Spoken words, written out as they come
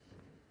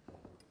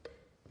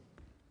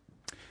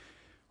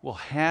Well,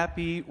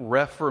 happy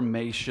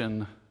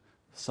Reformation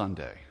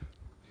Sunday.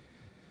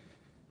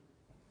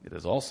 It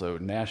is also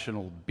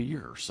National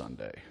Beer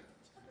Sunday,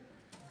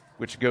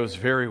 which goes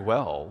very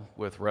well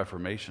with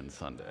Reformation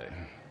Sunday.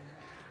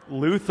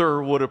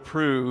 Luther would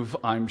approve,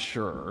 I'm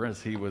sure,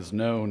 as he was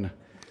known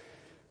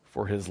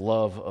for his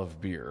love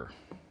of beer.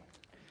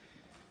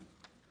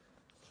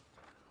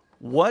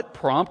 What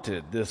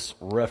prompted this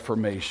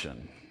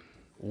Reformation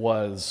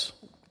was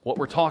what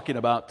we're talking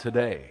about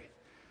today.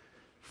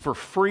 For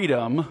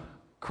freedom,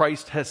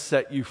 Christ has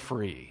set you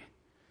free.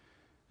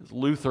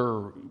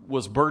 Luther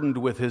was burdened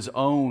with his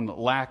own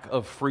lack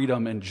of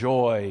freedom and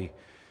joy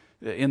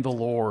in the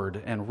Lord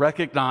and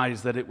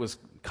recognized that it was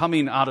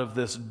coming out of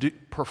this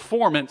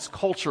performance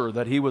culture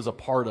that he was a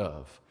part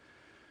of.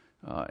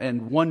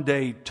 And one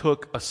day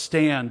took a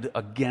stand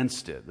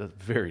against it. A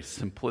very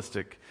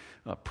simplistic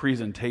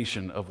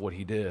presentation of what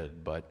he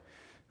did, but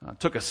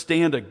took a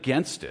stand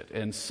against it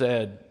and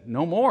said,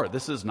 no more.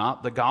 This is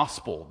not the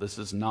gospel. This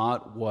is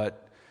not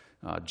what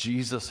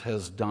Jesus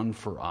has done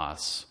for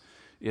us.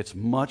 It's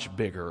much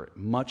bigger,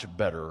 much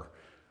better,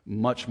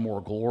 much more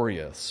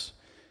glorious.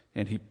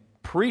 And he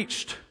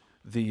preached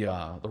the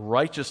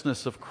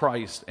righteousness of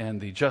Christ and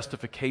the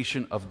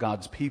justification of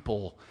God's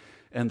people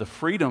and the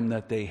freedom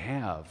that they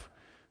have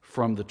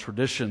from the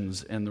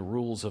traditions and the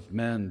rules of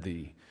men,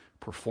 the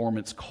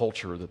performance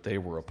culture that they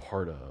were a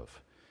part of.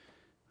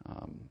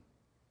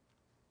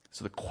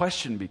 So the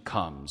question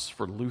becomes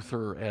for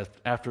Luther,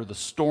 after the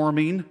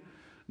storming,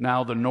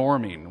 now the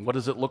norming. What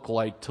does it look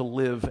like to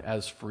live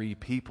as free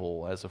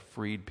people, as a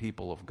freed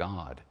people of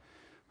God?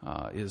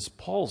 Is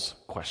Paul's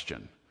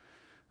question.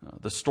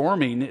 The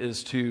storming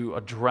is to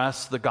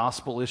address the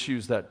gospel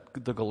issues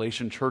that the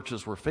Galatian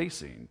churches were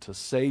facing, to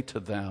say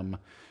to them,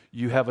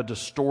 you have a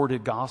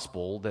distorted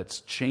gospel that's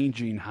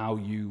changing how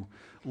you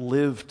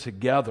live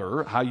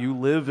together, how you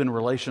live in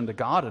relation to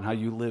God, and how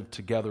you live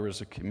together as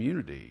a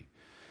community.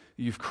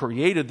 You've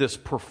created this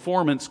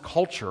performance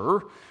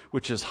culture,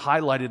 which is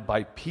highlighted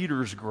by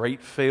Peter's great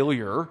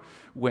failure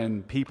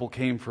when people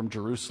came from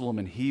Jerusalem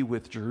and he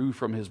withdrew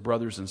from his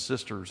brothers and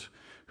sisters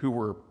who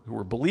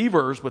were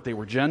believers, but they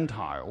were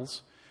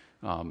Gentiles,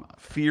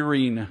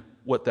 fearing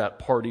what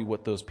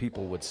those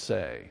people would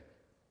say.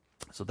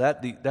 So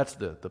that's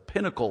the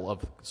pinnacle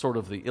of sort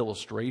of the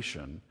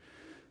illustration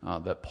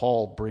that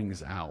Paul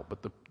brings out.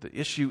 But the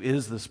issue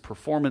is this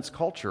performance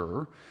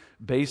culture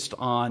based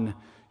on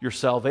your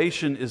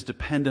salvation is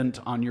dependent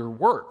on your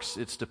works.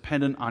 It's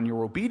dependent on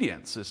your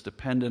obedience. It's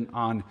dependent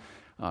on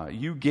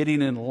you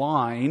getting in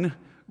line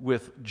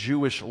with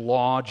Jewish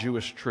law,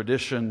 Jewish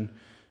tradition,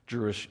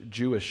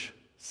 Jewish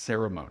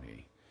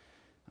ceremony.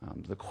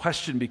 The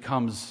question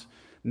becomes,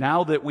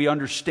 now that we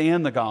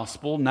understand the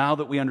gospel, now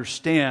that we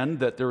understand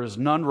that there is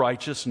none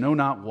righteous, no,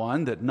 not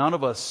one, that none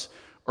of us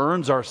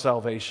earns our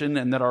salvation,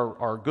 and that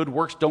our good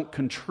works don't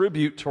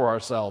contribute to our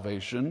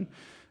salvation,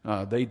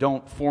 they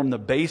don't form the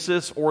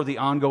basis or the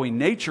ongoing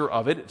nature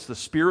of it. It's the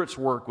Spirit's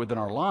work within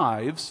our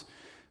lives.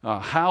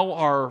 How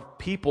are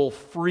people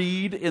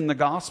freed in the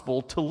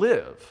gospel to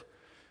live?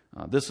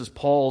 This is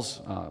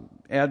Paul's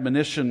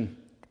admonition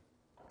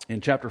in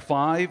chapter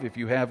 5. If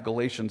you have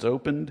Galatians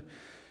opened,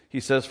 he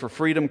says, for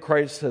freedom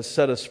Christ has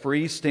set us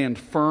free. Stand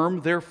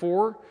firm,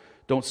 therefore.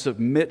 Don't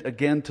submit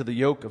again to the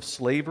yoke of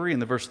slavery. In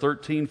the verse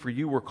 13, for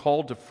you were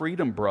called to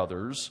freedom,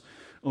 brothers.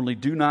 Only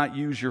do not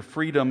use your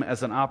freedom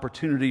as an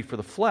opportunity for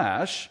the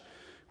flesh,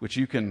 which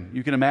you can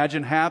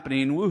imagine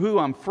happening.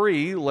 Woohoo, I'm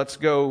free. Let's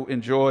go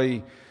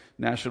enjoy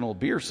National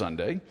Beer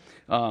Sunday.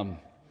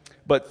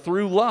 But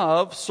through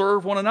love,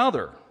 serve one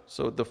another.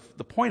 So the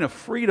point of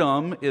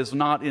freedom is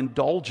not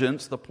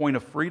indulgence. The point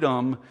of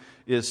freedom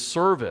is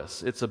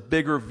service. It's a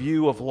bigger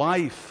view of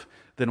life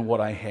than what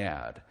I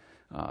had.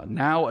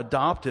 Now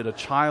adopted, a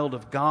child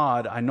of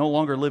God, I no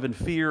longer live in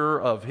fear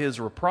of his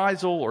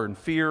reprisal or in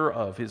fear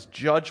of his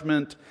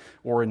judgment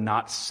or in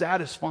not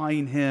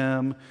satisfying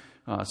him.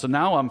 So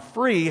now I'm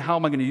free. How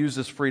am I going to use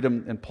this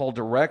freedom? And Paul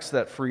directs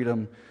that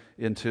freedom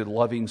into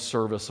loving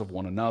service of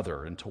one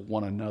another, into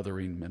one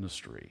anothering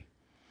ministry.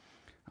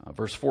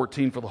 Verse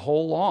 14, for the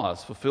whole law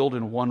is fulfilled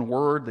in one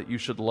word, that you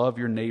should love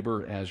your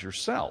neighbor as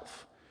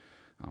yourself.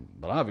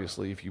 But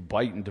obviously, if you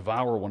bite and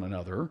devour one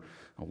another,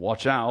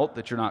 watch out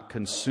that you're not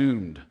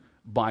consumed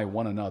by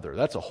one another.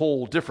 That's a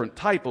whole different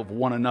type of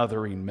one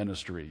anothering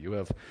ministry. You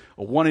have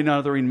a one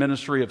anothering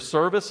ministry of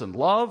service and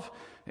love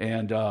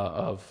and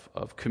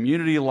of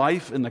community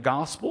life in the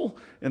gospel.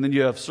 And then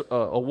you have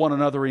a one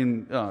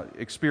anothering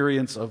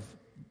experience of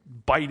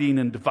biting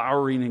and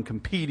devouring and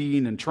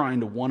competing and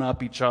trying to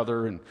one-up each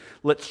other. And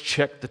let's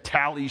check the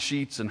tally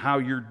sheets and how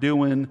you're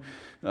doing,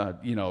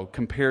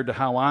 compared to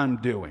how I'm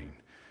doing.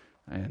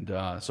 And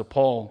so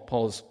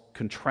Paul is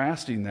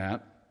contrasting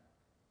that,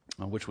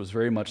 which was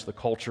very much the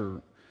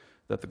culture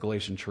that the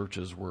Galatian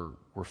churches were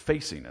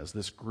facing as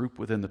this group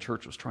within the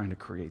church was trying to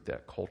create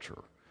that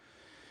culture.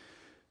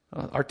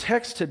 Our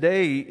text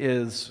today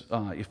is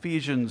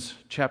Galatians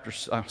chapter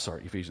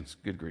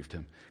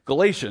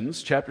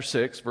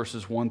 6,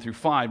 verses 1 through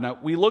 5. Now,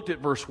 we looked at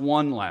verse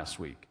 1 last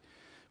week.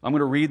 I'm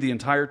going to read the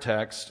entire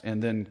text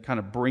and then kind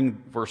of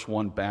bring verse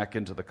 1 back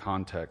into the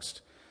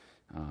context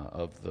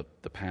of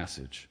the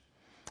passage.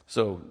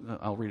 So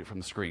I'll read it from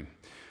the screen.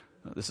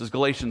 This is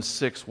Galatians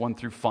 6, 1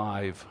 through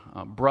 5.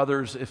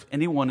 Brothers, if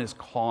anyone is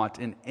caught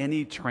in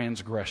any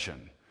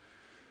transgression,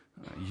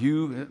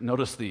 you,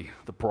 notice the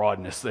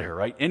broadness there,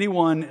 right?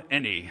 Anyone,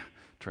 any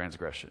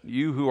transgression.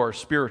 You who are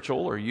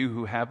spiritual, or you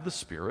who have the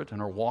Spirit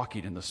and are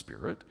walking in the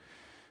Spirit,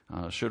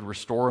 should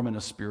restore him in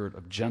a spirit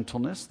of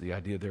gentleness. The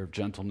idea there of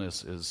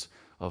gentleness is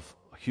of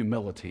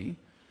humility.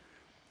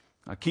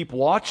 Keep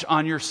watch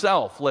on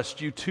yourself,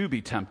 lest you too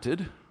be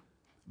tempted.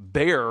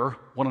 Bear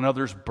one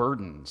another's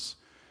burdens,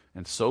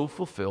 and so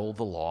fulfill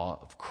the law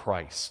of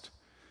Christ.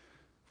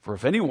 For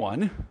if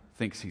anyone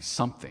thinks he's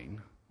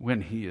something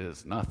when he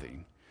is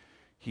nothing,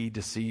 he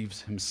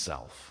deceives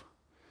himself.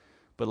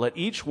 But let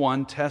each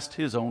one test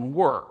his own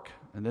work,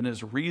 and then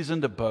his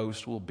reason to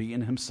boast will be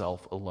in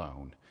himself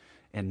alone,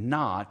 and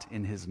not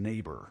in his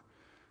neighbor,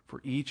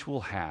 for each will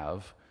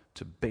have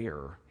to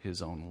bear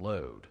his own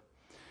load.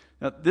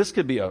 Now, this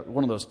could be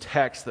one of those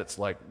texts that's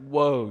like,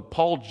 whoa,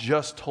 Paul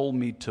just told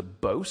me to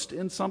boast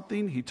in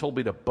something. He told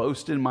me to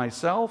boast in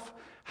myself.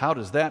 How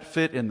does that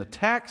fit in the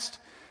text?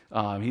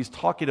 He's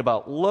talking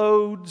about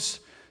loads.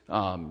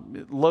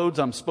 Loads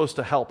I'm supposed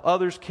to help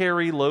others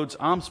carry, loads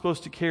I'm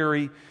supposed to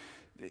carry.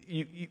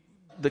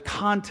 The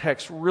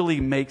context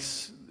really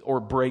makes or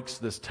breaks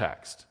this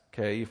text.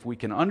 Okay, if we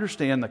can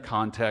understand the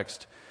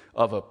context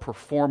of a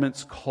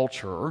performance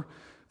culture,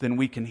 then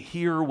we can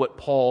hear what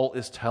Paul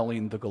is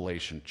telling the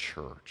Galatian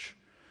church.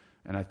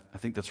 And I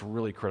think that's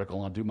really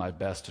critical. I'll do my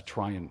best to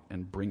try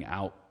and bring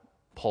out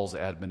Paul's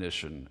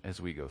admonition as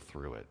we go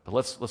through it. But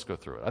let's go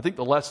through it. I think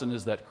the lesson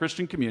is that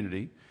Christian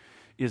community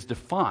is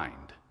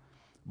defined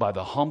by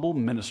the humble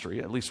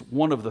ministry, at least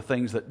one of the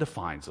things that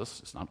defines us.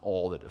 It's not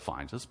all that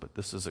defines us, but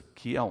this is a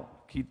key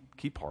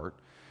part.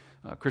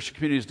 Christian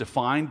community is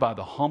defined by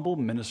the humble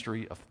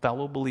ministry of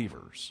fellow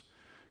believers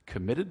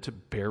committed to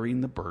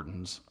bearing the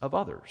burdens of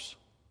others.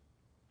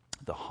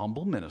 The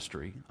humble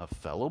ministry of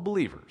fellow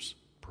believers,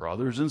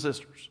 brothers and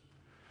sisters,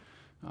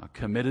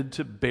 committed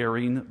to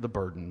bearing the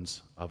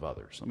burdens of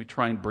others. Let me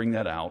try and bring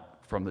that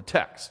out from the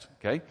text,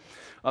 okay?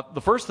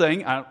 The first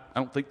thing, I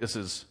don't think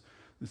this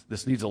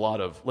needs a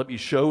lot of, let me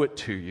show it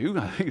to you.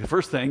 I think the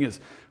first thing is,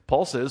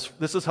 Paul says,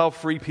 this is how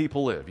free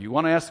people live. You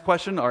want to ask the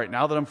question, all right,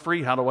 now that I'm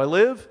free, how do I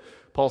live?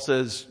 Paul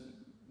says,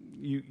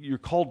 you're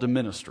called to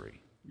ministry.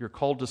 You're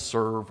called to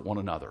serve one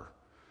another.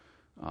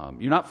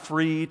 You're not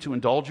free to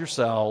indulge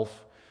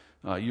yourself.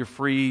 You're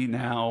free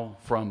now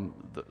from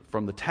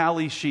the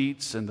tally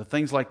sheets and the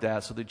things like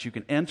that so that you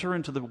can enter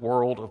into the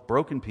world of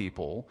broken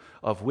people,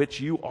 of which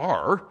you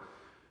are,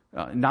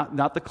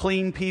 not the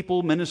clean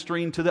people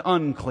ministering to the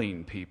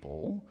unclean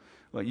people.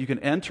 But you can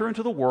enter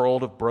into the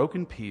world of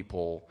broken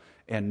people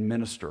and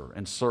minister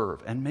and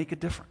serve and make a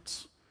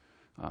difference.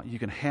 You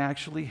can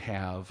actually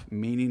have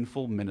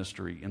meaningful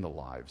ministry in the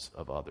lives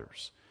of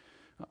others.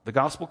 The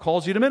gospel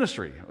calls you to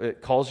ministry.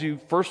 It calls you,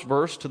 first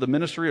verse, to the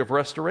ministry of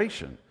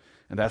restoration.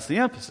 And that's the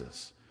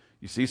emphasis.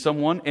 You see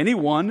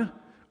anyone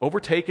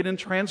overtaken in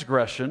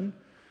transgression.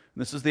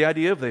 This is the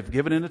idea of they've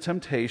given into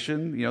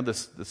temptation,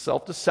 the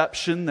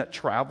self-deception that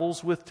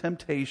travels with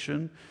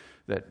temptation,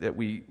 that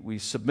we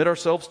submit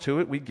ourselves to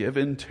it, we give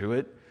into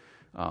it.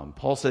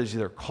 Paul says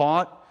they're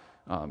caught.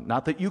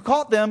 Not that you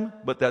caught them,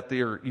 but that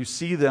you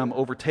see them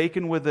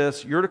overtaken with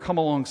this. You're to come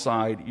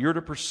alongside. You're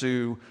to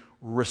pursue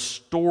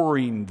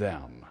restoring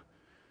them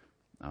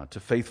to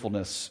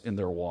faithfulness in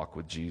their walk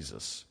with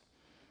Jesus.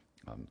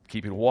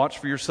 Keeping watch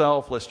for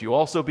yourself, lest you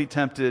also be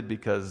tempted,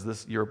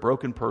 because you're a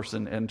broken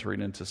person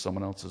entering into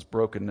someone else's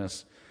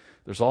brokenness.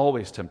 There's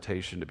always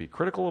temptation to be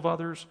critical of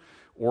others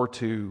or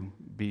to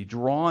be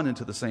drawn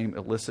into the same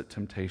illicit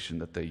temptation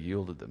that they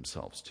yielded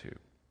themselves to.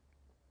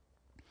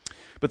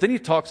 But then he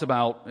talks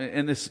about,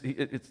 and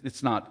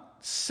it's not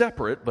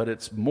separate, but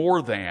it's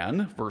more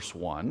than verse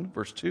 1.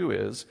 Verse 2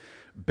 is,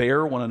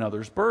 bear one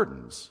another's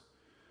burdens.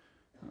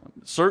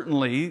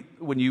 Certainly,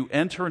 when you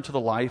enter into the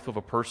life of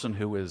a person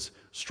who is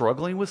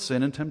struggling with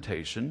sin and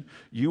temptation,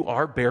 you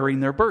are bearing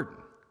their burden,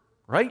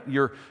 right?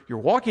 You're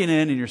walking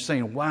in and you're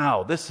saying,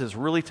 wow, this has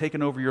really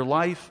taken over your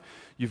life.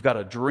 You've got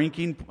a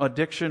drinking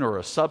addiction or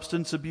a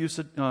substance abuse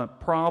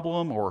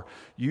problem, or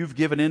you've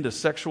given in to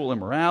sexual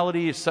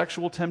immorality,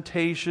 sexual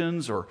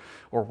temptations, or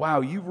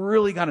wow, you've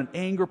really got an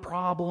anger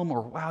problem,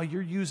 or wow,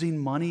 you're using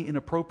money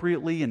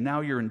inappropriately and now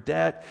you're in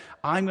debt.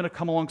 I'm going to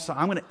come alongside.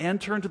 I'm going to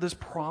enter into this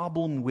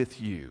problem with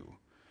you.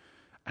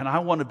 And I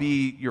want to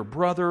be your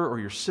brother or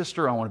your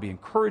sister. I want to be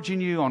encouraging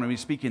you. I want to be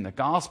speaking the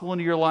gospel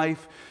into your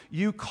life.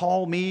 You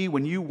call me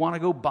when you want to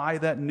go buy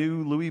that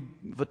new Louis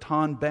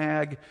Vuitton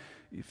bag.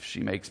 If she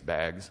makes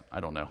bags,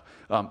 I don't know.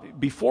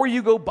 Before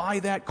you go buy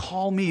that,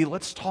 call me.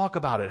 Let's talk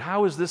about it.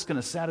 How is this going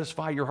to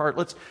satisfy your heart?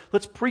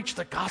 Let's preach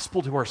the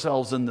gospel to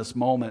ourselves in this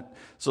moment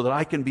so that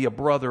I can be a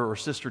brother or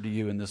sister to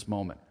you in this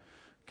moment.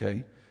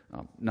 Okay?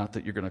 Not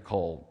that you're going to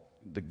call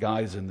the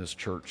guys in this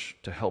church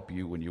to help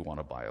you when you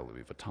want to buy a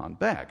Louis Vuitton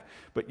bag,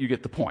 but you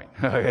get the point.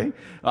 Okay?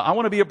 I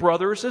want to be a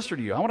brother or sister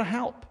to you. I want to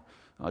help.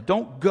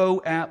 Don't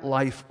go at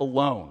life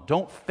alone.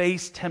 Don't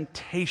face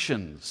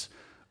temptations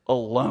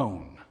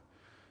alone.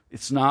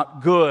 It's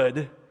not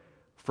good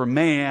for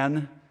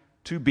man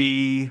to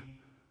be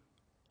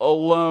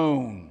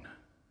alone.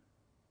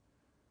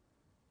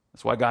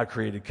 That's why God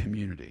created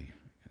community.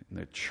 And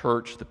the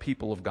church, the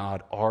people of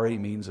God, are a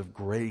means of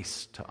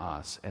grace to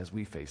us as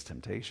we face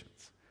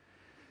temptations.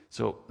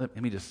 So let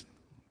me just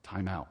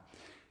time out.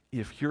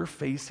 If you're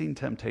facing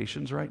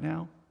temptations right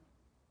now,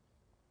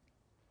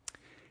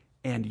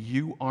 and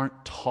you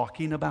aren't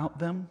talking about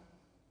them,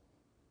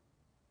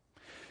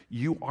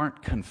 you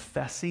aren't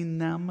confessing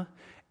them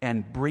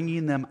and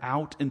bringing them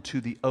out into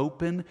the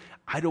open,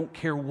 I don't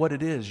care what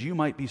it is. You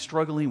might be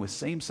struggling with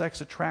same-sex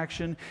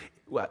attraction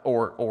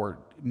or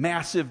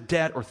massive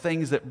debt or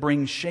things that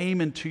bring shame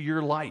into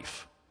your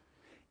life.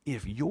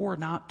 If you're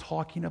not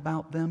talking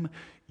about them,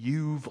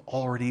 you've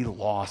already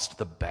lost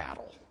the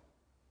battle.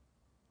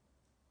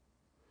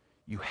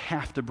 You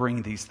have to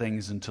bring these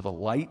things into the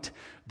light.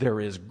 There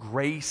is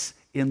grace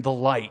in the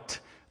light.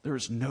 There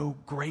is no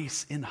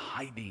grace in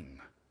hiding.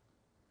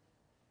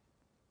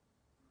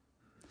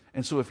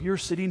 And so if you're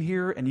sitting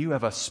here and you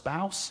have a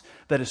spouse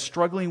that is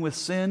struggling with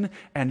sin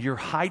and you're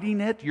hiding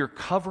it, you're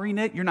covering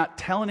it, you're not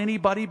telling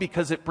anybody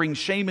because it brings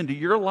shame into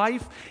your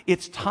life,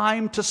 it's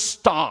time to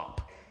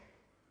stop.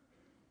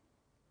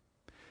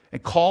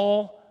 And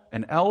call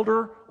an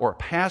elder or a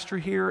pastor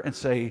here and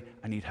say,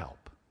 I need help.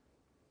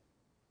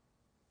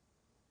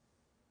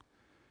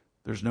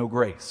 There's no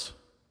grace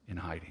in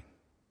hiding.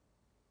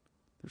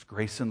 There's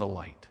grace in the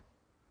light.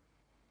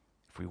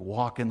 If we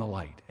walk in the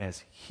light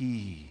as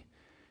He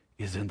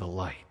is in the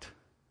light,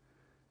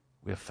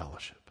 we have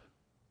fellowship.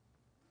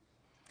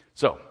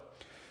 So,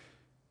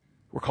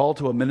 we're called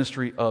to a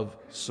ministry of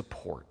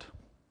support.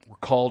 We're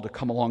called to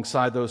come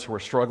alongside those who are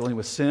struggling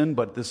with sin,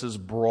 but this is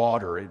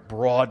broader. It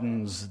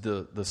broadens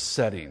the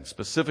setting.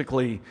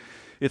 Specifically,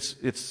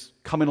 it's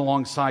coming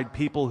alongside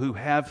people who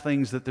have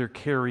things that they're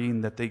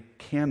carrying that they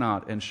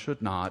cannot and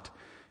should not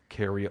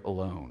carry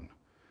alone.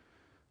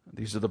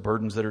 These are the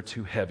burdens that are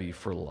too heavy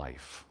for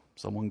life.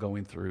 Someone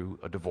going through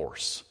a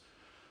divorce.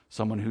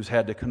 Someone who's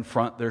had to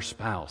confront their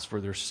spouse for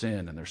their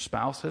sin, and their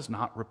spouse has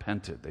not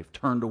repented. They've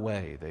turned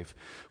away. They've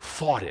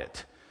fought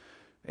it.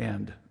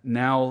 And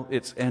now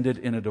it's ended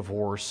in a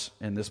divorce,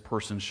 and this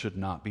person should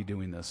not be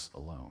doing this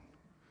alone.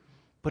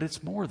 But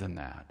it's more than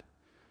that.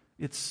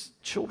 It's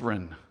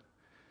children.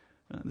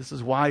 This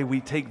is why we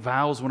take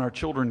vows when our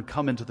children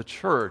come into the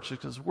church,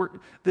 because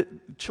the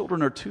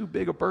children are too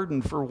big a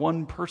burden for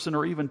one person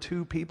or even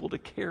two people to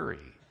carry.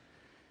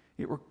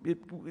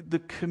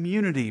 The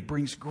community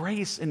brings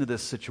grace into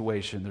this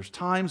situation. There's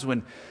times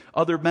when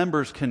other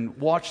members can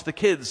watch the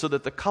kids so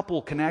that the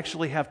couple can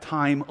actually have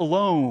time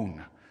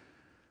alone.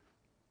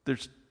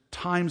 There's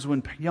times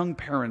when young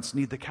parents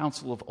need the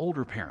counsel of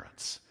older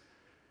parents.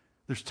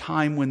 There's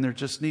time when there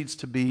just needs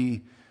to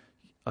be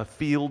a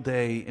field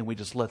day and we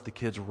just let the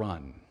kids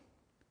run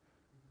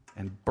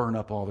and burn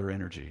up all their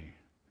energy.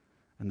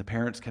 And the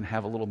parents can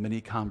have a little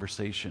mini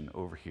conversation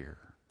over here.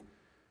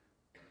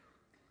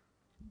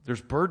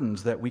 There's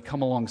burdens that we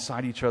come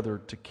alongside each other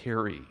to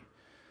carry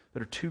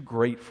that are too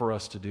great for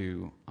us to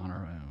do on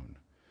our own.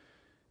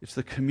 It's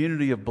the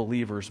community of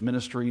believers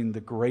ministering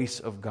the grace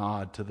of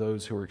God to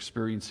those who are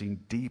experiencing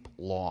deep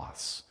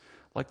loss,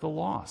 like the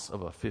loss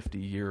of a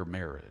 50-year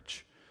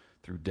marriage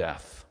through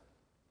death.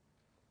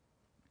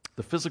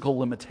 The physical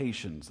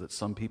limitations that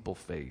some people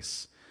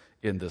face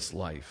in this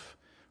life,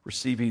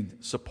 receiving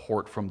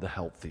support from the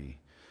healthy,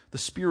 the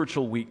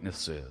spiritual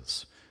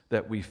weaknesses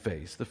that we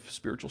face, the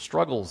spiritual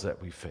struggles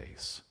that we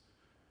face.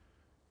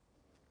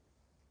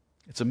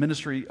 It's a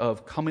ministry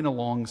of coming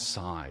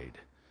alongside,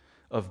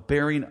 of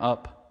bearing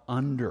up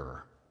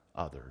under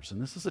others.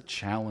 And this is a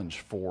challenge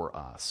for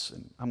us.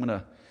 And I'm going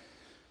to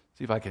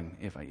see if I can,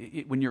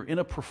 when you're in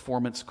a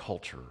performance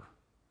culture,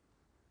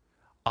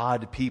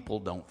 odd people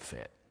don't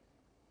fit.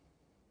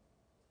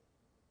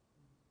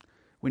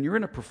 When you're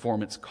in a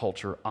performance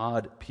culture,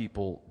 odd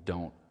people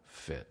don't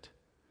fit.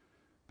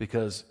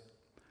 Because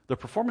the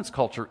performance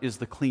culture is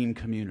the clean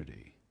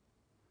community.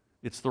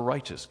 It's the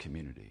righteous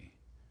community.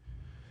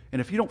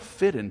 And if you don't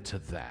fit into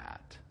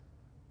that,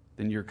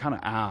 then you're kind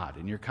of odd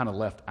and you're kind of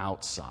left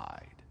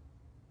outside.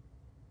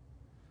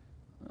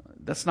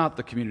 That's not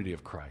the community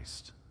of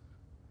Christ.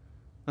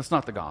 That's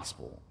not the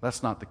gospel.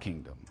 That's not the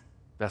kingdom.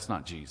 That's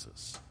not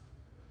Jesus.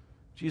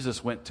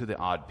 Jesus went to the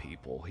odd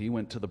people. He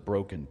went to the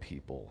broken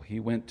people. He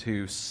went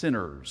to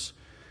sinners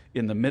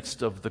in the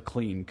midst of the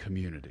clean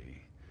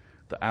community,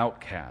 the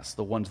outcasts,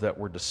 the ones that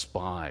were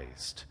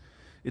despised.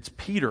 It's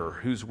Peter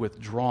who's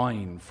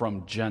withdrawing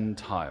from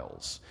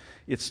Gentiles.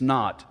 It's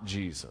not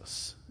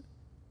Jesus,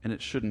 and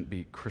it shouldn't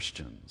be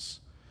Christians.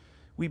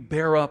 We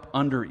bear up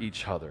under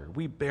each other.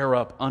 We bear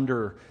up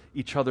under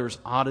each other's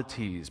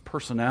oddities,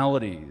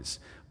 personalities,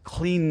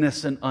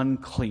 cleanness and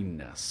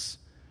uncleanness.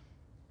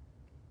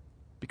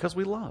 Because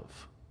we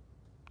love.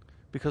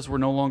 Because we're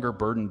no longer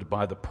burdened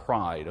by the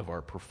pride of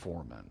our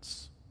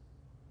performance.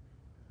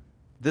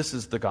 This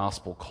is the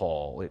gospel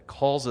call. It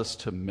calls us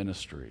to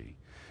ministry.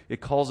 It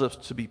calls us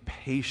to be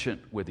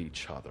patient with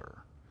each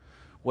other.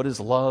 What is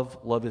love?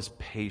 Love is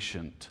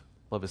patient.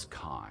 Love is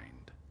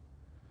kind.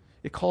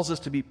 It calls us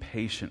to be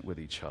patient with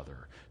each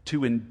other,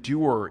 to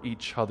endure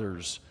each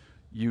other's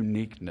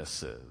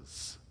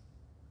uniquenesses.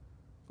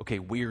 Okay,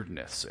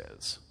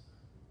 weirdnesses.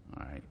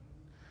 All right.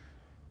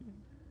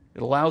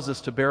 It allows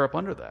us to bear up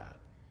under that.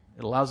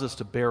 It allows us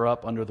to bear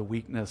up under the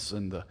weakness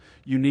and the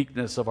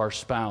uniqueness of our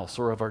spouse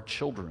or of our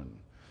children.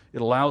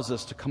 It allows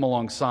us to come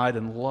alongside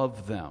and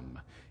love them,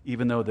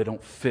 even though they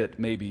don't fit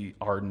maybe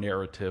our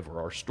narrative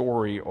or our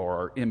story or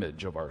our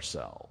image of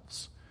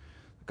ourselves.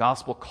 The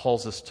gospel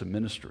calls us to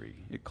ministry.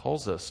 It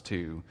calls us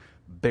to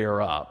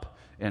bear up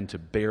and to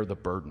bear the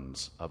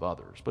burdens of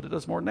others. But it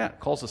does more than that. It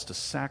calls us to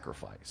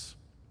sacrifice.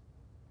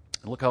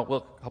 And look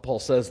how Paul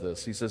says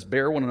this. He says,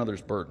 bear one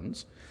another's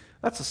burdens.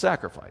 That's a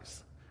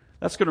sacrifice.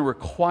 That's going to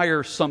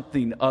require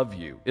something of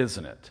you,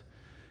 isn't it?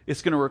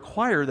 It's going to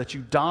require that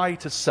you die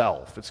to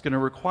self. It's going to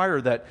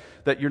require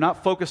that you're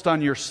not focused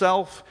on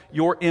yourself,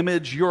 your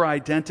image, your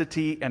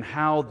identity, and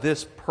how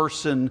this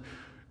person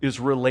is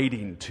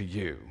relating to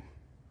you,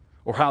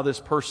 or how this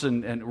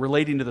person and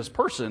relating to this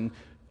person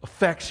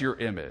affects your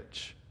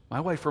image. My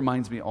wife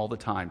reminds me all the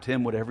time,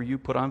 Tim, whatever you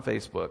put on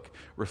Facebook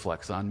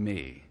reflects on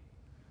me.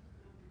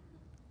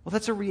 Well,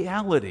 that's a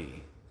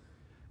reality.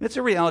 It's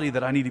a reality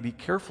that I need to be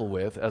careful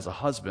with as a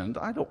husband.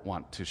 I don't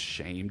want to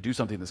do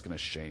something that's going to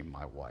shame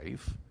my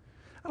wife.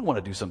 I don't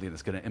want to do something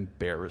that's going to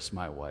embarrass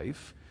my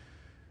wife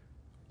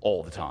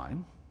all the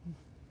time.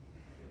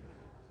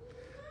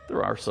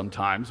 There are some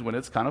times when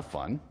it's kind of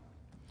fun.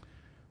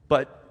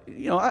 But,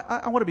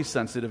 I want to be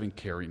sensitive and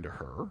caring to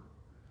her.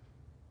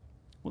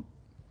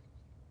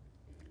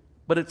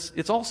 But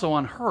it's also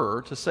on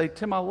her to say,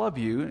 Tim, I love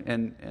you,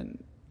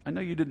 and I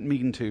know you didn't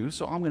mean to,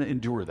 so I'm going to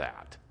endure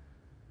that.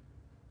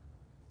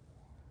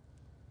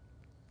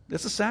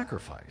 It's a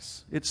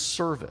sacrifice. It's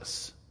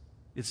service.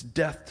 It's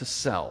death to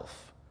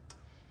self.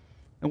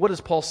 And what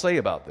does Paul say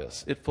about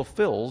this? It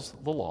fulfills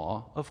the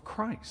law of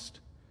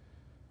Christ.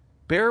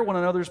 Bear one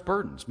another's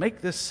burdens.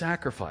 Make this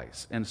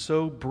sacrifice, and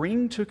so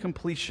bring to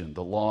completion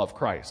the law of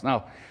Christ.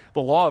 Now,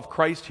 the law of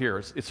Christ here,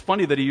 it's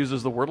funny that he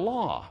uses the word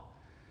law.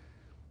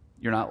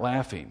 You're not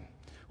laughing.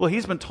 Well,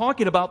 he's been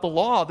talking about the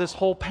law this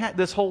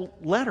whole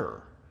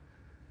letter.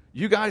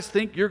 You guys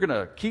think you're going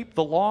to keep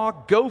the law?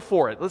 Go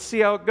for it. Let's see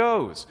how it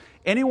goes.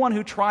 Anyone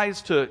who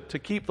tries to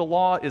keep the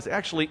law is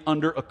actually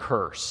under a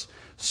curse.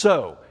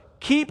 So,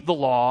 keep the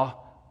law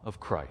of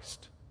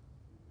Christ.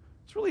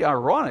 It's really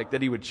ironic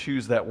that he would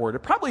choose that word. It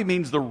probably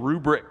means the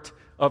rubric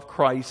of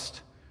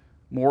Christ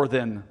more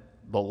than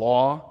the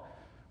law.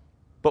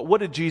 But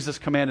what did Jesus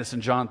command us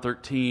in John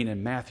 13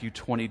 and Matthew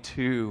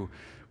 22?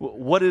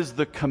 What is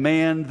the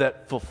command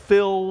that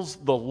fulfills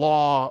the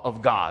law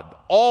of God?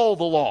 All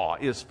the law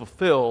is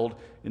fulfilled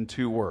in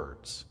two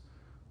words.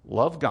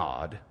 Love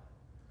God,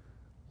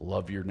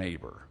 love your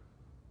neighbor.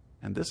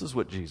 And this is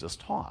what Jesus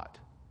taught.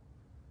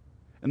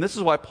 And this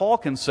is why Paul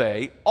can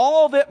say,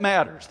 all that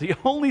matters, the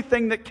only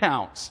thing that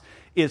counts,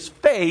 is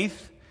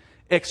faith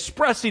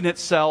expressing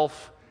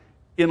itself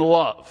in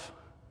love,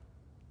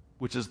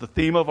 which is the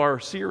theme of our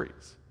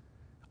series.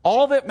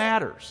 All that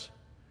matters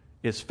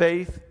is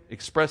faith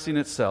expressing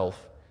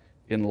itself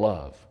in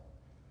love.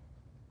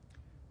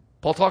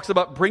 Paul talks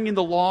about bringing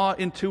the law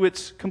into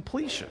its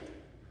completion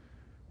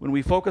when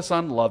we focus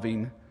on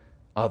loving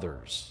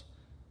others.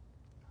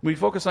 We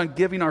focus on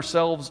giving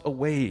ourselves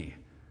away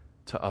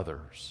to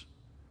others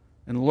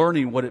and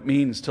learning what it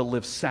means to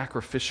live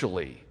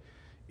sacrificially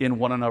in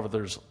one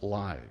another's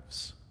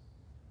lives,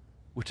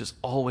 which is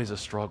always a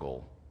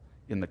struggle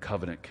in the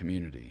covenant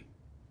community.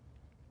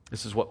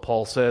 This is what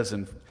Paul says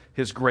in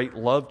his great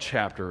love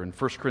chapter in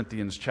 1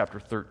 Corinthians chapter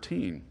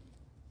 13.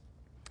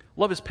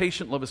 Love is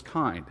patient, love is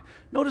kind.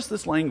 Notice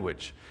this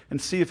language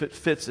and see if it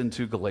fits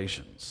into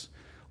Galatians.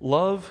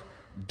 Love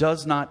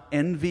does not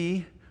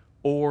envy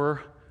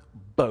or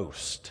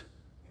boast.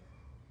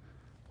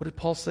 What did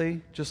Paul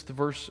say? Just the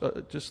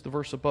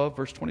verse above,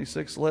 verse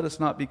 26. Let us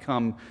not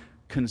become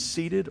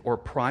conceited or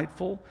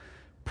prideful,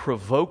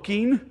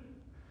 provoking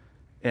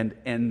and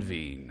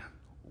envying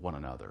one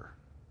another.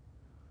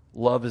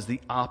 Love is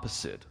the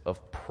opposite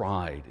of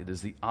pride. It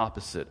is the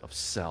opposite of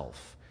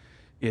self.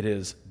 It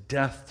is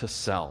death to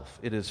self.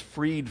 It is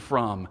freed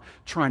from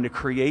trying to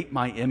create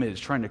my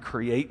image, trying to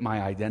create my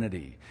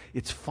identity.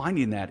 It's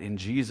finding that in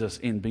Jesus,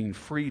 in being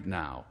freed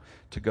now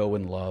to go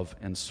and love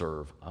and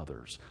serve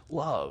others.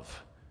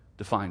 Love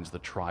defines the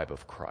tribe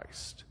of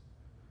Christ.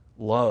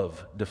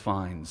 Love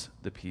defines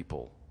the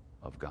people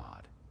of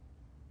God.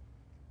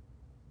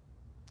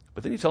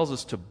 But then he tells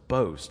us to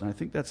boast, and I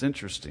think that's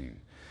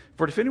interesting.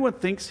 For if anyone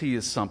thinks he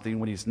is something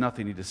when he's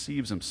nothing, he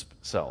deceives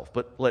himself.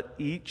 But let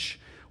each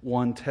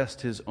one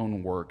test his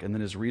own work, and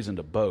then his reason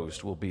to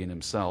boast will be in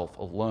himself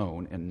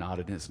alone and not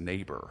in his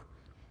neighbor.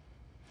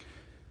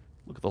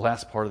 Look at the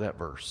last part of that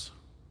verse.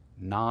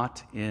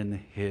 Not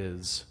in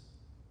his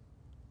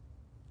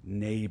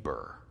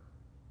neighbor.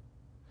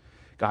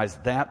 Guys,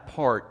 that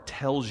part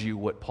tells you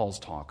what Paul's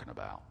talking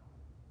about.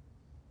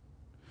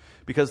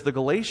 Because the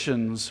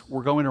Galatians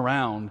were going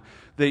around,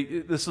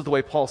 this is the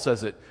way Paul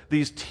says it,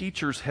 these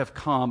teachers have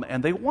come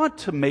and they want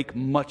to make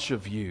much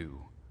of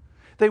you.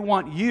 They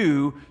want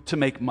you to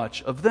make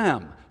much of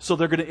them. So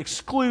they're going to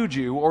exclude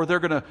you, or they're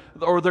going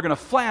to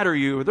flatter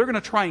you, or they're going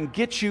to try and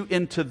get you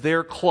into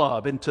their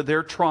club, into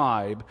their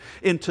tribe,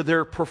 into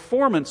their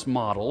performance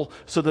model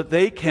so that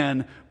they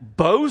can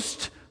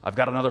boast, I've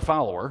got another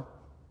follower.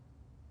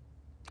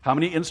 How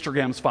many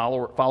Instagram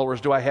followers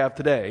do I have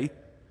today?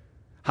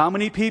 How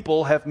many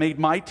people have made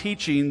my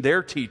teaching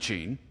their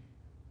teaching?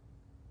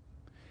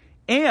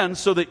 And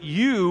so that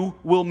you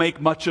will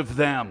make much of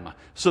them,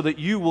 so that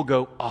you will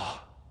go,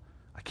 oh,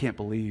 I can't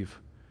believe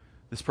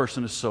this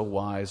person is so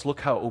wise. Look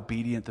how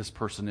obedient this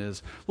person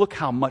is. Look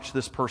how much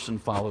this person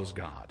follows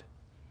God.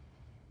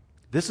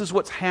 This is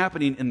what's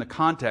happening in the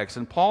context.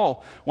 And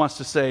Paul wants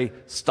to say,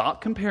 stop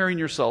comparing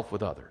yourself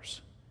with others.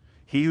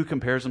 He who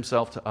compares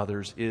himself to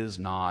others is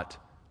not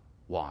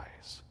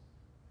wise.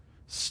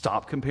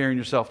 Stop comparing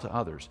yourself to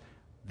others.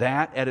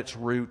 That, at its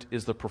root,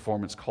 is the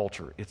performance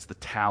culture. It's the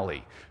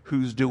tally.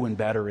 Who's doing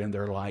better in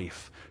their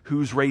life?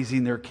 Who's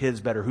raising their kids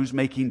better? Who's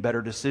making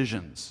better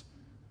decisions?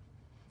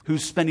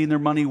 Who's spending their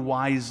money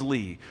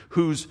wisely?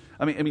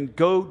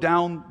 Go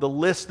down the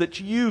list that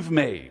you've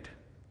made.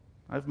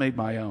 I've made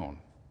my own.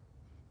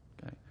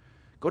 Okay.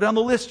 Go down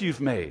the list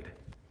you've made.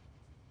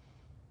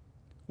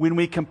 When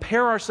we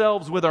compare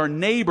ourselves with our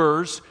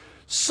neighbors,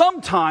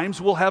 sometimes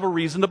we'll have a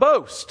reason to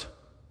boast.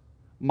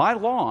 My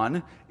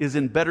lawn is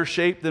in better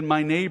shape than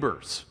my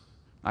neighbor's.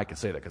 I can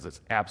say that because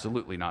it's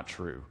absolutely not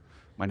true.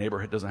 My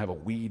neighbor doesn't have a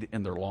weed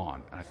in their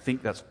lawn. I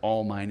think that's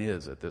all mine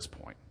is at this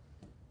point.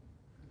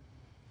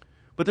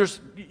 But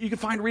you can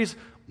find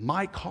reasons.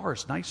 My car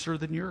is nicer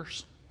than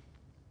yours.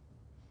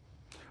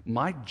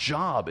 My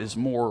job is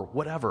more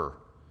whatever.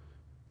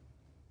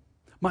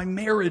 My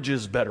marriage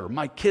is better.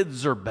 My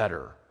kids are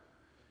better.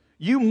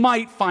 You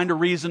might find a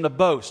reason to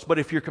boast, but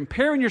if you're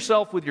comparing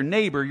yourself with your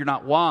neighbor, you're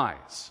not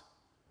wise.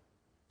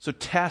 So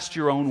test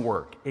your own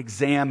work,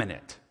 examine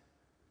it,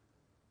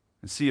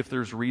 and see if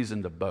there's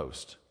reason to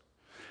boast.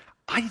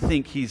 I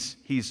think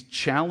he's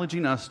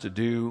challenging us to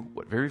do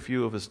what very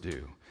few of us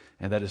do,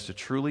 and that is to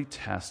truly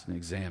test and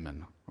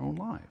examine our own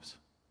lives.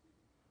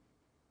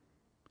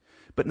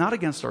 But not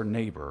against our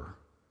neighbor,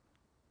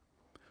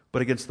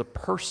 but against the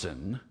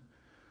person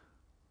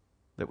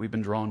that we've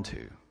been drawn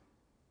to.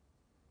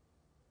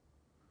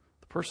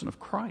 The person of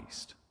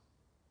Christ,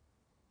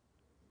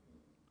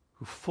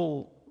 who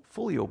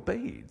fully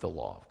obeyed the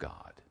law of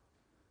God.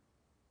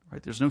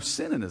 Right? There's no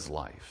sin in his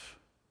life.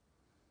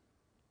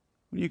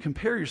 When you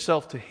compare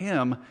yourself to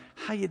him,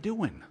 how you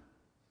doing?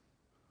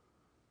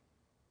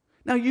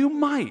 Now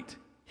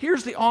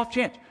here's the off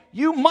chance,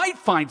 you might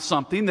find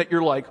something that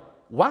you're like,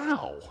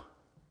 wow,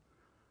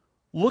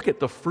 look at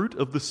the fruit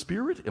of the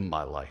Spirit in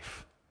my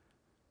life.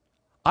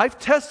 I've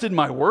tested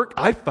my work.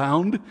 I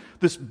found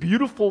this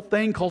beautiful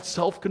thing called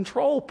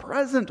self-control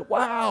present.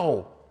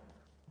 Wow.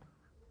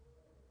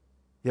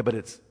 Yeah, but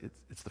it's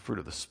the fruit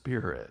of the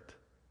Spirit.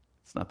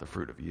 It's not the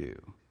fruit of you.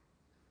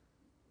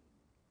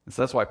 And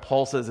so that's why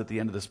Paul says at the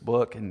end of this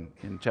book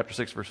in chapter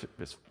 6, verse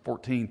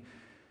 14,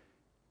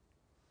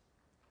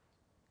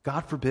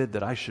 God forbid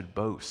that I should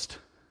boast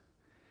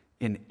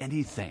in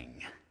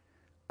anything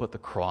but the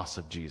cross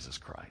of Jesus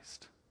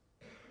Christ.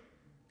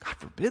 God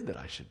forbid that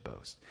I should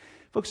boast.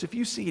 Folks, if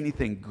you see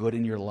anything good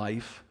in your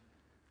life,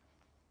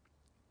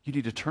 you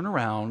need to turn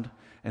around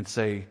and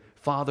say,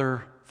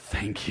 Father,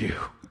 thank you.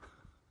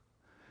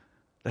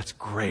 That's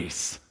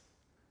grace.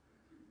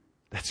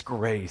 That's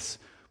grace.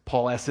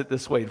 Paul asks it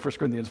this way in 1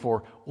 Corinthians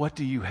 4, what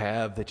do you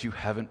have that you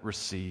haven't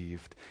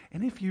received?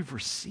 And if you've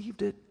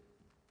received it,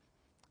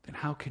 then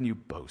how can you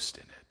boast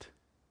in it?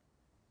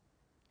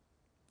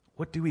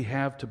 What do we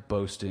have to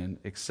boast in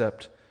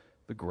except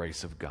the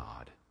grace of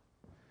God?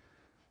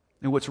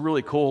 And what's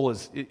really cool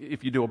is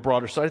if you do a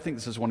broader study, I think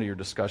this is one of your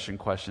discussion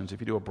questions, if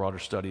you do a broader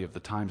study of the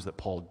times that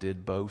Paul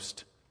did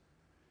boast,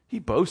 he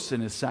boasts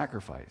in his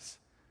sacrifice.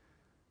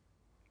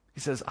 He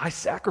says, I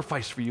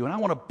sacrificed for you, and I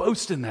want to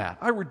boast in that.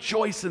 I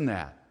rejoice in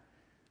that.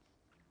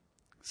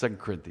 2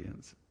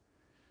 Corinthians.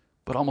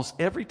 But almost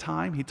every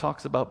time he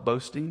talks about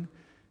boasting,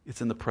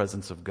 it's in the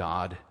presence of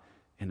God,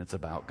 and it's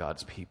about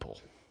God's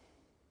people.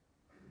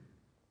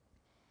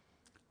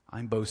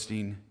 I'm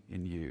boasting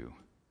in you.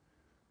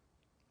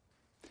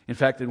 In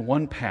fact, in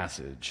one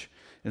passage,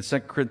 in 2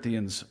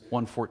 Corinthians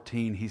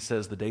 1:14, he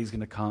says the day's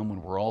going to come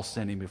when we're all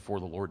standing before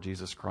the Lord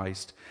Jesus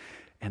Christ,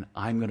 and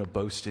I'm going to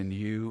boast in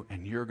you,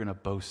 and you're going to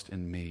boast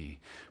in me.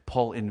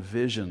 Paul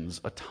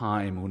envisions a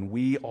time when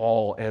we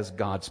all, as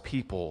God's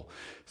people,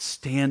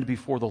 stand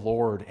before the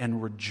Lord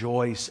and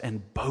rejoice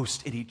and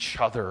boast in each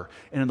other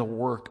and in the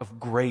work of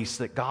grace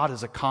that God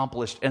has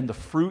accomplished and the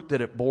fruit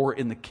that it bore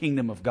in the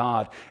kingdom of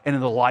God and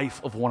in the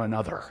life of one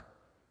another.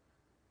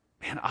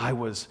 Man,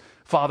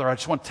 Father, I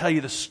just want to tell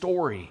you the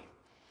story.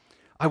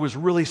 I was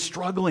really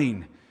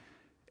struggling.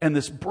 And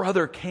this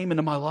brother came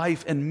into my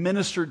life and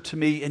ministered to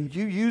me, and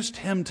you used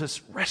him to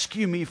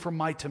rescue me from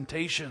my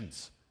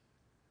temptations,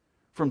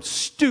 from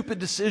stupid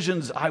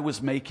decisions I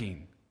was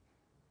making.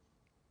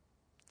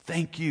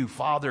 Thank you,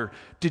 Father.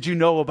 Did you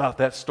know about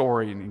that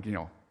story?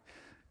 And,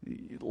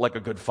 like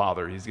a good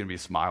father, he's going to be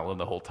smiling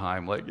the whole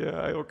time, like, yeah,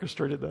 I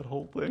orchestrated that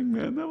whole thing,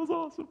 man. That was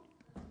awesome.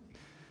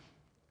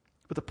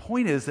 But the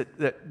point is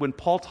that when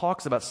Paul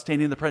talks about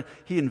standing in the presence,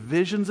 he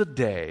envisions a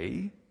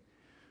day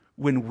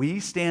when we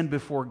stand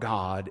before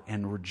God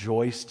and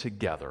rejoice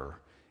together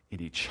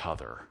in each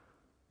other.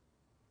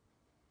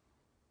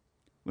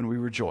 When we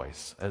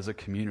rejoice as a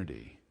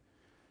community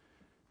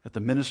at the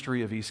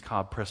ministry of East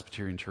Cobb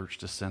Presbyterian Church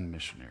to send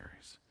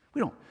missionaries.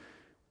 We don't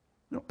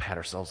pat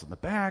ourselves on the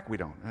back. We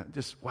don't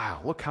just,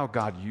 wow, look how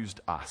God used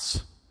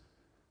us.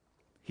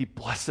 He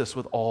blessed us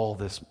with all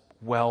this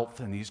wealth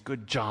and these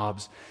good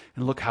jobs,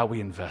 and look how we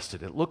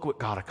invested it. Look what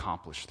God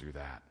accomplished through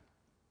that.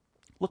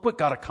 Look what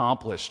God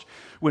accomplished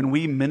when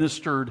we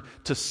ministered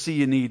to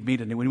See a Need,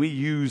 Meet a Need, when we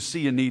used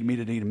See a Need, Meet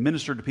a Need, and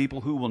ministered to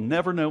people who will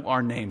never know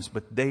our names,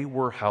 but they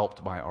were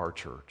helped by our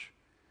church.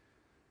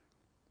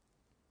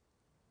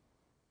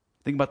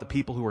 Think about the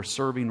people who are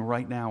serving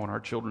right now in our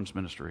children's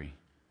ministry,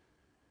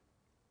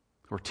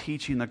 who are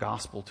teaching the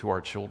gospel to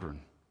our children.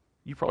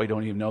 You probably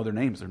don't even know their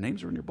names. Their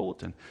names are in your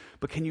bulletin.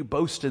 But can you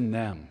boast in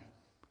them?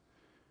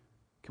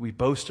 Can we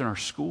boast in our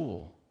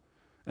school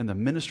and the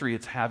ministry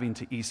it's having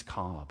to East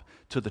Cobb,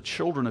 to the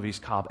children of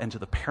East Cobb, and to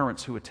the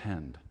parents who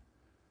attend?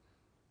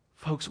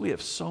 Folks, we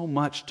have so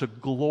much to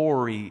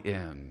glory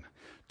in,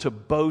 to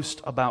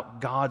boast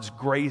about God's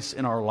grace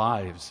in our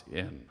lives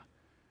in.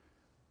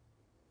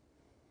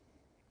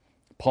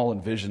 Paul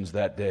envisions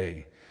that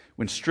day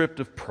when,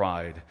 stripped of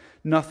pride,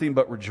 nothing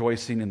but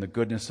rejoicing in the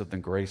goodness of the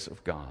grace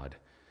of God,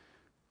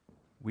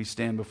 we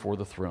stand before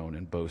the throne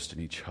and boast in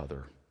each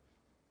other.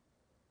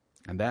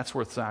 And that's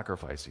worth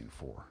sacrificing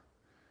for.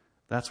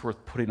 That's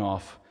worth putting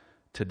off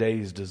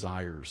today's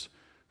desires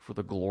for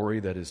the glory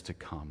that is to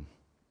come.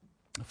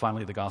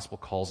 Finally, the gospel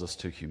calls us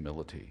to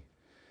humility.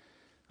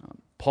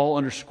 Paul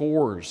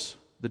underscores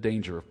the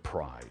danger of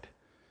pride.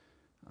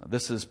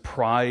 This is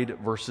pride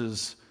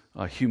versus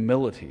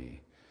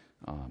humility.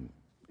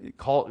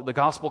 The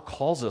gospel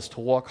calls us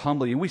to walk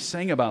humbly, and we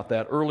sang about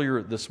that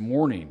earlier this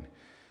morning.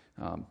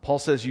 Paul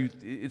says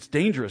it's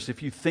dangerous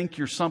if you think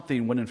you're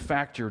something when in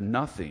fact you're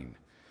nothing.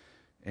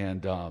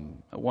 And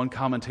one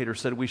commentator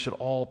said we should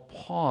all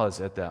pause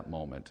at that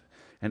moment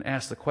and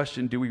ask the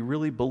question, do we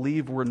really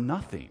believe we're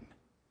nothing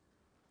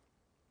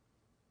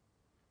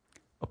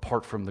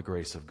apart from the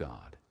grace of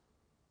God?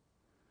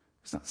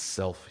 It's not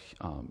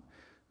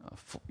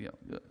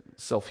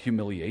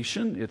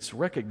self-humiliation. It's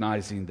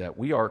recognizing that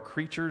we are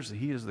creatures, that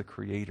He is the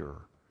Creator,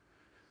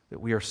 that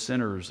we are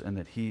sinners and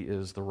that He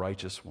is the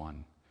righteous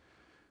one,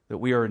 that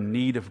we are in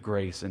need of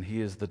grace and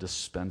He is the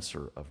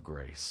dispenser of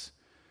grace.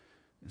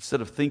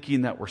 Instead of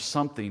thinking that we're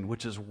something,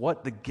 which is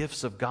what the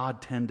gifts of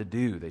God tend to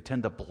do, they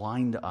tend to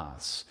blind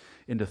us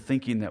into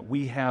thinking that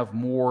we have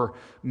more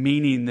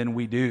meaning than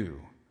we do,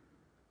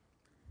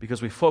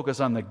 because we focus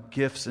on the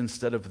gifts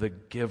instead of the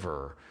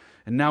giver.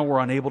 And now we're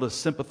unable to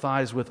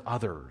sympathize with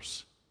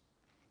others.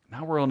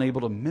 Now we're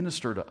unable to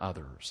minister to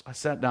others. I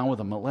sat down with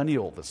a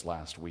millennial this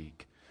last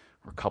week,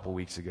 or a couple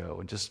weeks ago,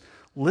 and just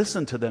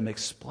listened to them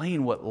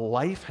explain what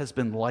life has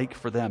been like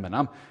for them. And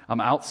I'm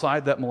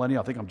outside that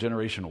millennial. I think I'm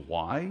Generation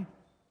Y.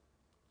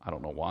 I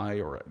don't know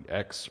Y or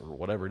X or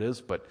whatever it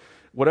is, but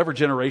whatever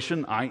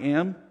generation I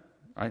am,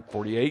 right,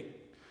 48,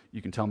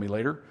 you can tell me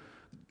later.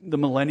 The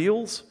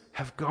millennials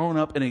have grown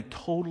up in a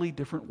totally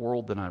different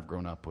world than I've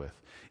grown up with,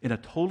 in a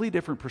totally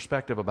different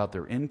perspective about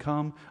their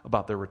income,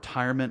 about their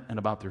retirement, and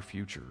about their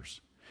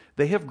futures.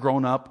 They have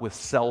grown up with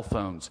cell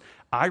phones.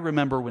 I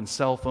remember when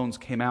cell phones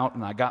came out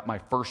and I got my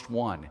first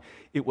one.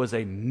 It was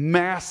a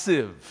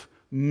massive,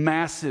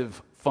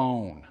 massive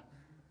phone.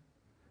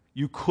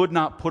 You could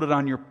not put it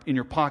in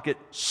your pocket,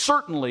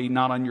 certainly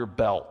not on your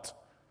belt.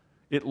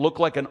 It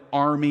looked like an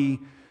army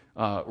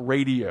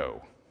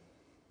radio.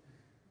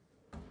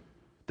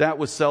 That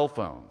was cell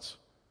phones.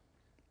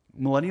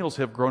 Millennials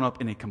have grown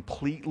up in a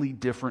completely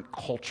different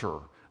culture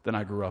than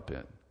I grew up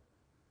in.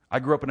 I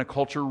grew up in a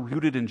culture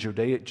rooted in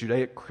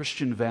Judaic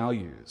Christian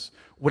values,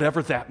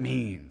 whatever that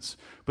means.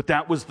 But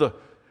that was the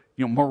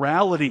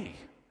morality,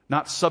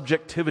 not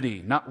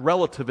subjectivity, not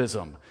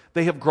relativism.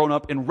 They have grown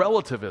up in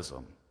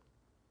relativism.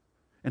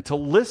 And to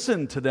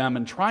listen to them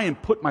and try and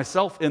put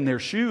myself in their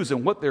shoes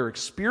and what they're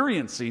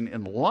experiencing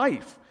in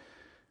life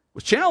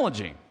was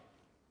challenging.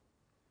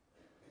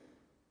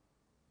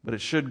 But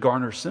it should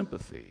garner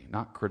sympathy,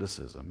 not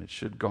criticism. It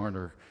should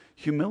garner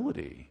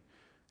humility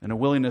and a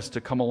willingness to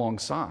come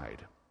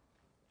alongside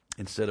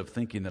instead of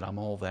thinking that I'm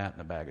all that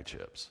in a bag of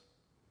chips.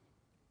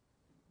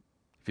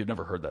 If you've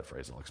never heard that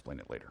phrase, I'll explain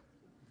it later.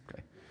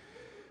 Okay.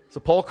 So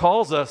Paul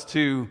calls us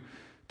to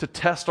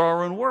test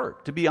our own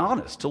work, to be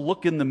honest, to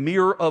look in the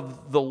mirror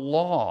of the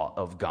law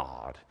of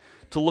God,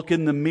 to look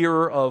in the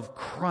mirror of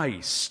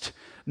Christ,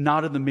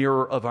 not in the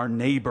mirror of our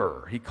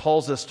neighbor. He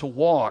calls us to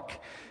walk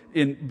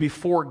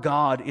before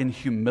God in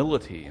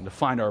humility and to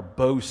find our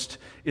boast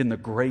in the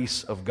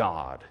grace of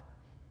God.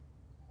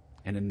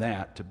 And in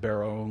that, to bear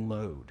our own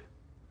load,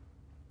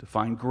 to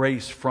find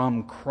grace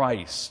from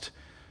Christ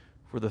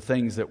for the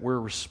things that we're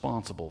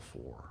responsible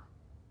for.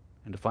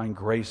 and to find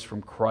grace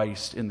from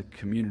Christ in the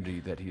community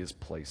that he has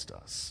placed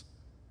us.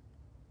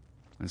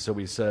 And so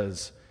he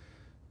says,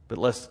 but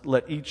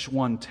let each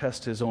one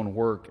test his own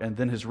work, and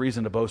then his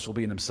reason to boast will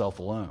be in himself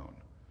alone,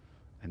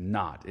 and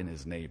not in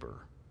his neighbor.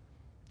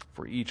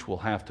 For each will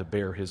have to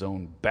bear his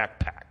own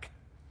backpack.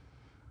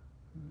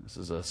 This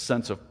is a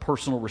sense of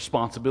personal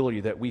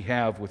responsibility that we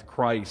have with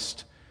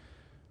Christ,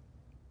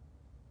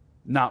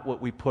 not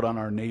what we put on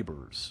our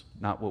neighbors,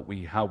 not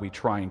how we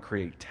try and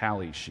create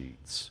tally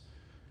sheets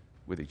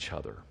with each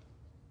other.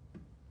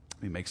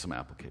 Let me make some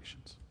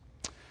applications.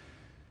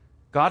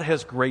 God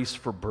has grace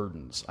for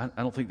burdens. I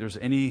don't think there's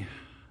any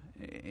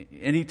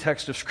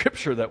text of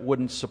Scripture that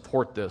wouldn't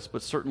support this,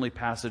 but certainly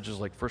passages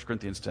like 1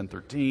 Corinthians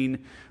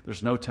 10:13,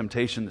 there's no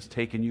temptation that's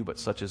taken you, but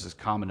such as is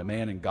common to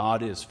man, and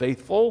God is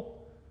faithful.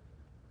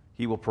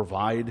 He will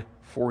provide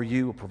for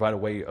you, will provide a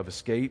way of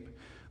escape.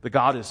 The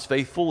God is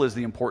faithful is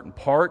the important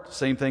part.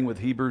 Same thing with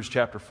Hebrews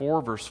chapter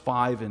 4, verse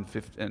 5 and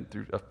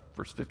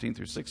verse 15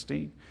 through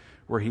 16,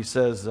 where he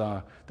says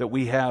that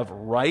we have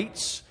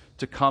rights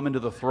to come into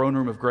the throne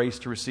room of grace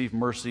to receive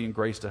mercy and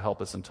grace to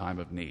help us in time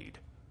of need.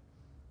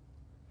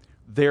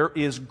 There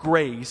is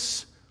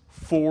grace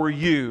for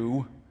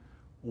you,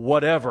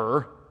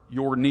 whatever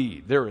your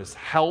need. There is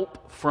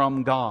help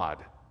from God.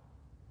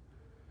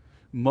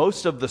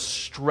 Most of the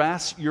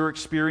stress you're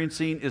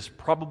experiencing is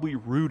probably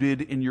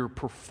rooted in your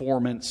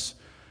performance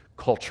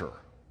culture,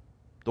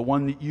 the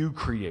one that you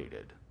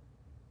created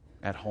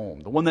at home,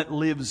 the one that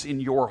lives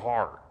in your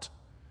heart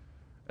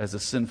as a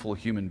sinful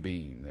human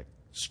being that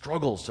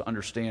struggles to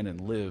understand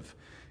and live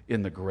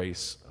in the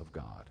grace of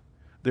God.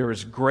 There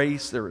is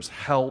grace, there is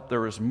help,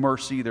 there is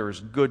mercy, there is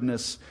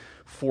goodness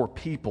for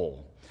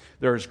people.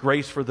 There is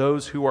grace for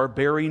those who are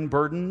bearing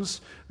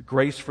burdens,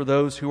 grace for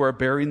those who are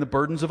bearing the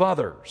burdens of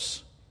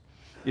others.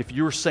 If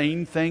you're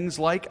saying things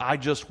like, I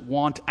just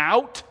want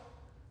out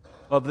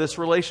of this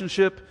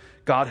relationship,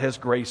 God has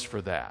grace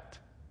for that.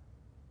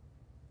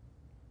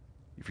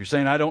 If you're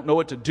saying, I don't know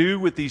what to do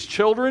with these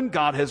children,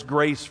 God has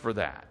grace for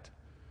that.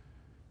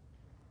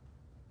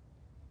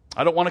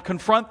 I don't want to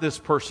confront this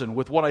person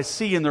with what I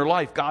see in their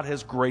life. God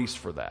has grace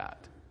for that.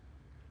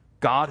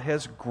 God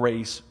has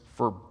grace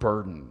for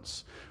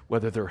burdens,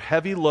 whether they're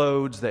heavy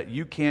loads that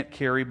you can't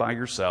carry by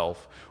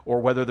yourself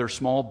or whether they're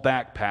small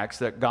backpacks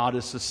that God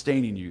is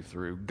sustaining you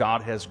through.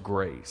 God has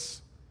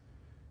grace.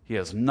 He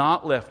has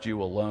not left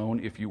you alone.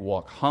 If you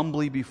walk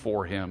humbly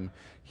before him,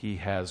 he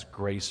has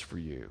grace for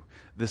you.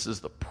 This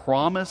is the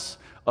promise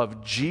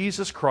of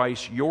Jesus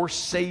Christ, your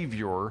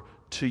Savior,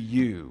 to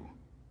you.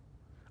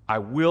 I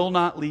will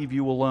not leave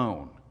you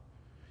alone.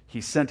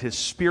 He sent his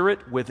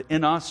Spirit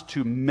within us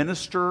to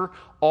minister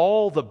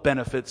all the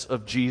benefits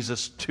of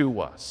Jesus to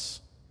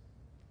us.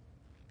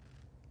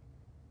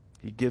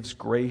 He gives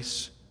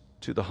grace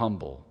to the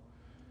humble.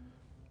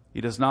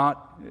 He does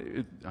not,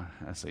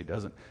 I say he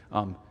doesn't,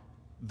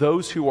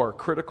 those who are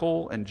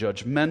critical and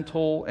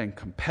judgmental and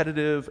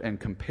competitive and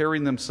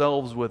comparing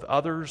themselves with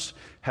others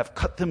have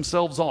cut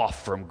themselves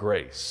off from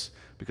grace,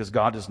 because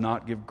God does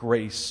not give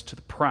grace to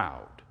the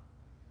proud.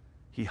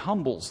 He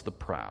humbles the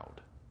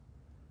proud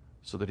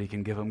so that he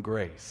can give them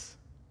grace.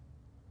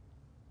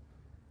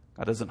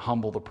 God doesn't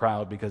humble the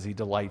proud because he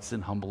delights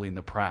in humbling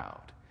the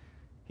proud.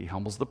 He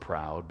humbles the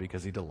proud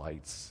because he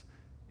delights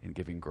in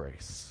giving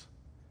grace.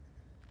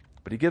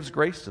 But he gives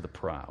grace to the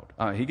proud.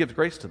 He gives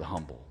grace to the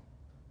humble.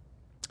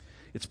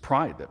 It's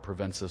pride that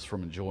prevents us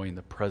from enjoying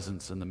the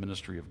presence and the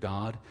ministry of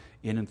God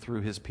in and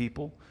through his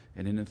people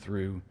and in and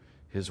through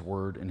his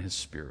word and his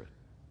Spirit.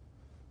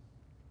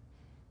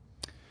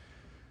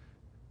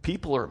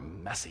 People are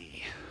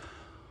messy.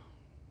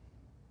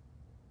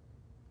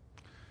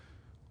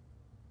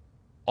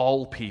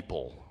 All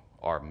people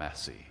are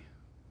messy.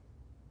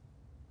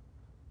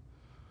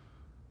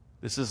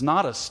 This is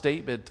not a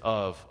statement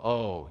of,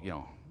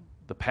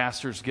 the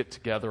pastors get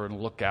together and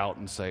look out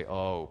and say,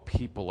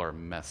 people are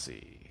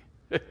messy.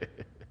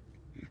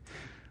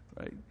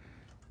 Right?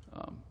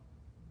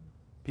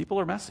 People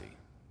are messy.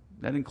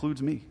 That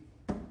includes me.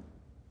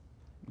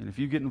 And if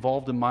you get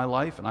involved in my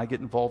life and I get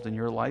involved in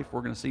your life,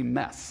 we're going to see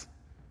mess.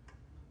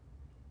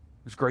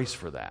 There's grace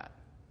for that.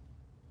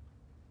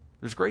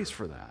 There's grace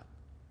for that.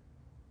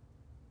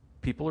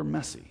 People are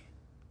messy.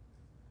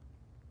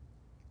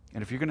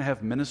 And if you're going to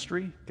have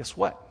ministry, guess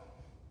what?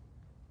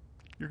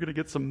 You're going to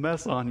get some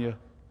mess on you.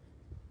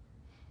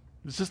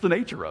 It's just the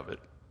nature of it.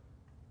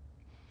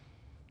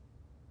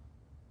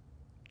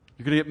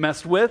 You're going to get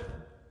messed with.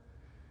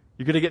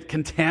 You're going to get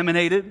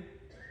contaminated.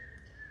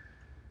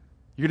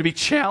 You're going to be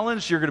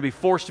challenged. You're going to be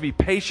forced to be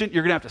patient.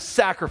 You're going to have to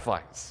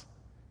sacrifice.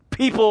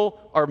 People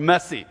are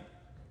messy.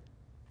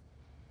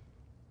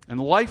 And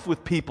life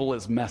with people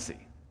is messy.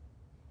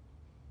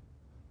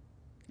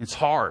 It's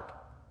hard.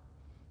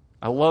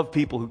 I love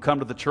people who come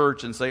to the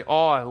church and say,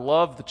 I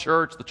love the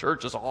church. The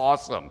church is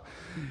awesome.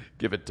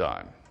 Give it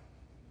time.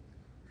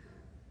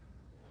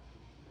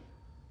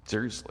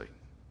 Seriously,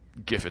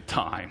 give it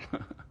time.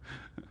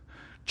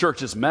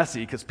 Church is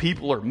messy because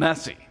people are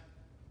messy.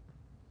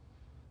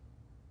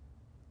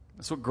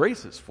 That's what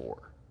grace is for.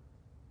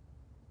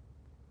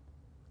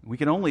 We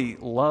can only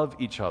love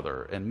each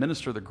other and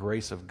minister the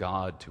grace of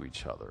God to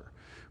each other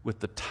with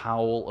the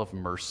towel of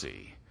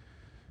mercy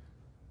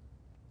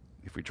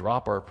if we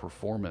drop our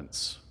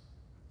performance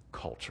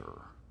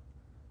culture,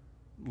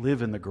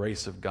 live in the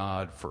grace of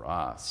God for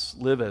us,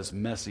 live as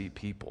messy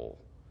people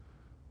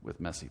with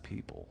messy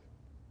people.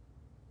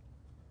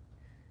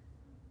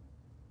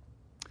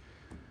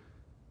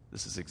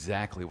 This is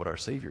exactly what our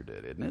Savior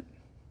did, isn't it?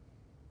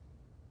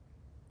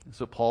 That's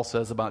what Paul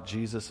says about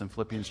Jesus in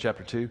Philippians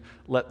chapter 2.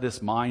 Let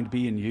this mind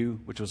be in you,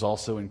 which was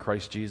also in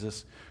Christ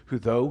Jesus, who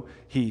though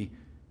he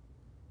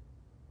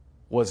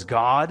was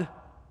God,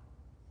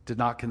 did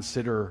not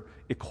consider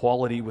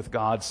equality with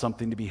God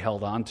something to be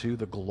held on to,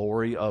 the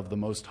glory of the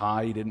Most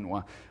High. He didn't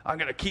want, I'm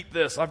going to keep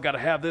this, I've got to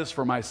have this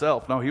for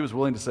myself. No, he was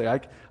willing to say,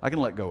 I can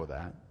let go of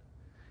that.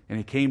 And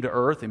he came to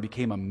earth and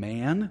became a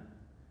man,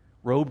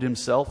 robed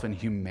himself in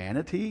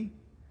humanity.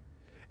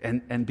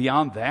 And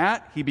beyond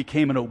that, he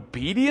became an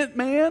obedient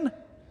man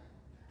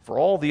for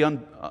all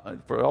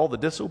the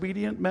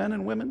disobedient men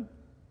and women.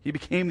 He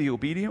became the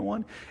obedient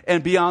one.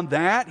 And beyond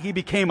that, he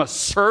became a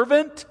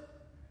servant,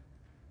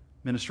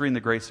 ministering the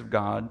grace of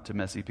God to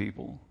messy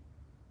people.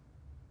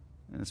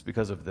 And it's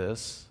because of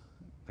this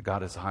that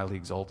God has highly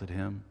exalted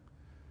him,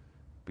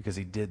 because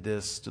he did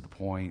this to the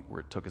point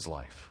where it took his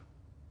life.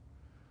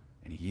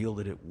 And he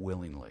yielded it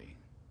willingly.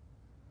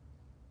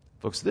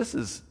 Folks, this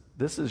is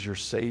your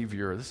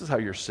Savior. This is how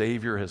your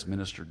Savior has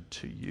ministered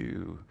to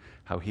you,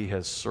 how he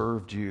has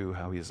served you,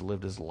 how he has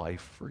lived his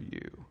life for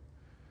you,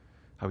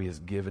 how he has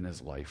given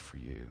his life for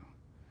you.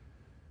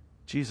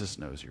 Jesus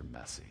knows you're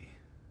messy.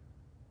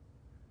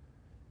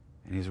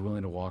 And he's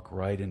willing to walk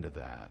right into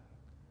that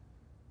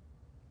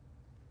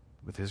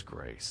with his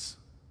grace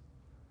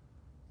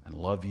and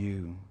love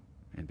you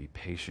and be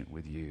patient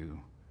with you,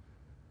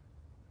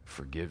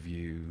 forgive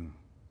you,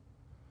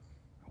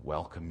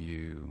 welcome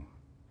you,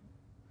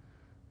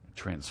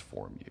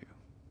 transform you.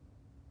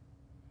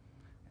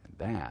 And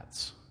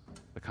that's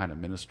the kind of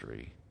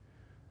ministry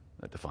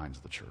that defines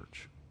the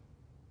church.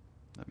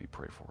 Let me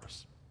pray for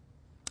us.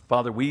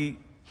 Father, we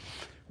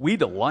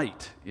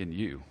delight in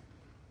you.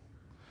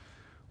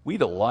 We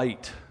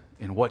delight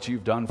in what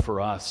you've done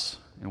for us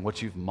and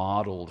what you've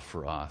modeled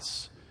for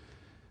us.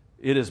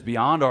 It is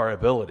beyond our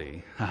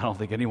ability. I don't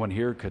think anyone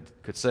here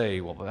could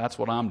say, well, that's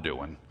what I'm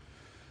doing.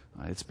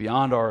 It's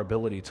beyond our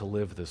ability to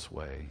live this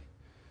way.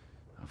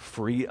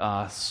 Free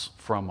us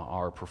from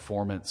our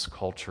performance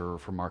culture,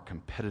 from our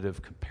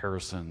competitive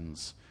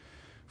comparisons.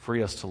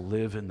 Free us to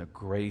live in the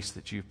grace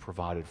that you've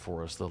provided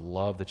for us, the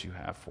love that you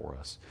have for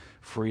us.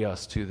 Free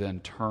us to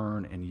then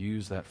turn and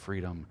use that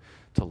freedom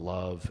to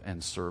love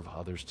and serve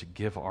others, to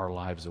give our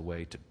lives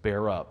away, to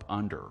bear up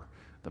under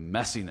the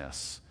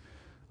messiness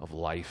of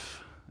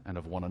life and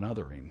of one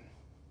anothering.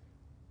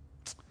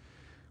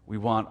 We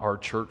want our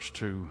church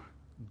to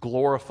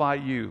glorify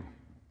you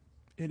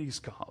in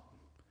East Cobb.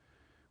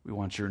 We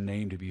want your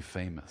name to be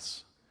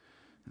famous.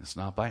 And it's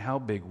not by how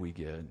big we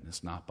get.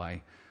 It's not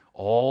by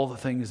all the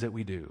things that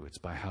we do. It's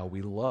by how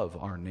we love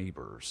our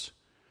neighbors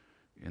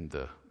in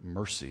the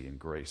mercy and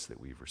grace that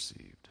we've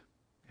received.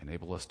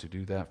 Enable us to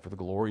do that for the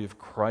glory of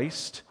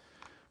Christ,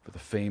 for the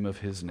fame of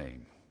his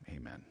name.